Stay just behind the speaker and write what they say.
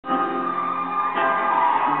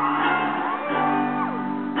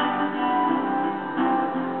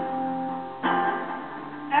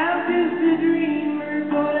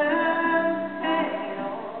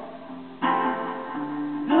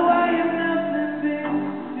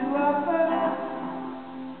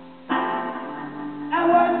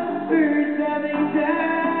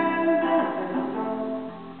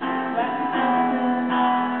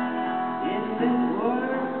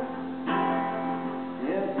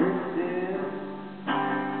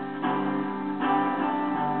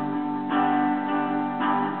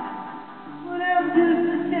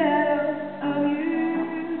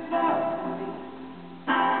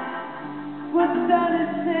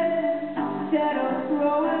shadows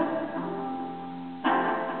growing,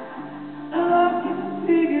 I love to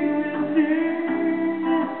figure and turn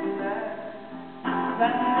this life.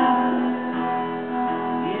 But nothing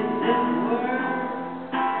in this world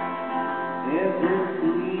ever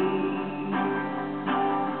sweet.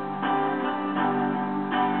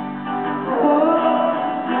 Oh,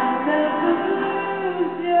 sometimes the blues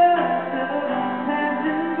just a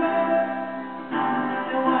passing by,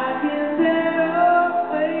 and why can't that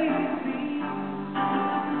always be?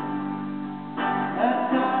 A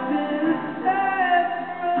thought in the side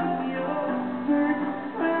from your first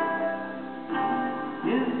cry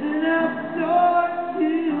is enough door to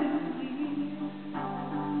see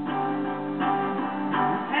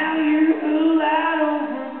how you lied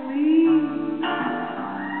over me.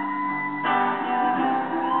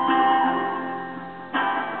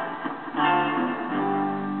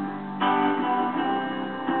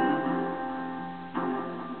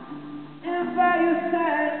 And by your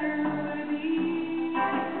side you're ready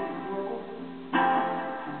to roll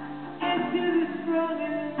into the strong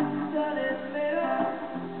and stunning metal.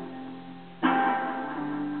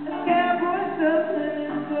 A cowboy something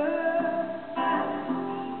in the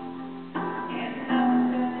and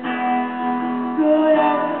nothing good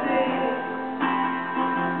I'll say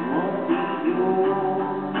won't be yours.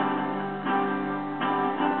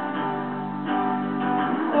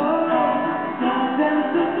 Oh, sometimes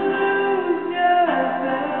the blues just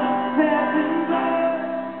a passing by,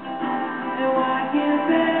 and why can't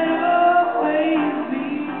that always be?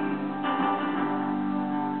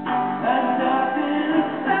 A thought in a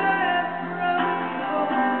side from your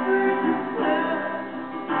first smile,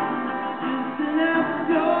 just enough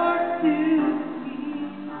dark to see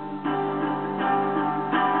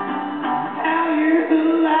how you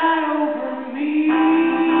lied over me.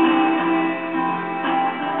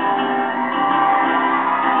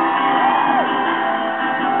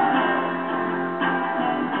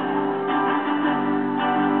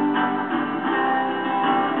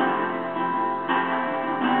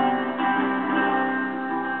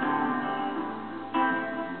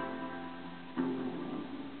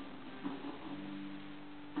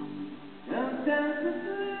 Sometimes the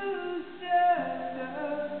blues just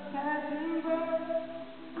a passing by,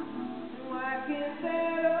 and why can't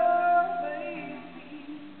that always be?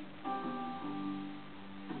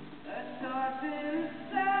 A thought in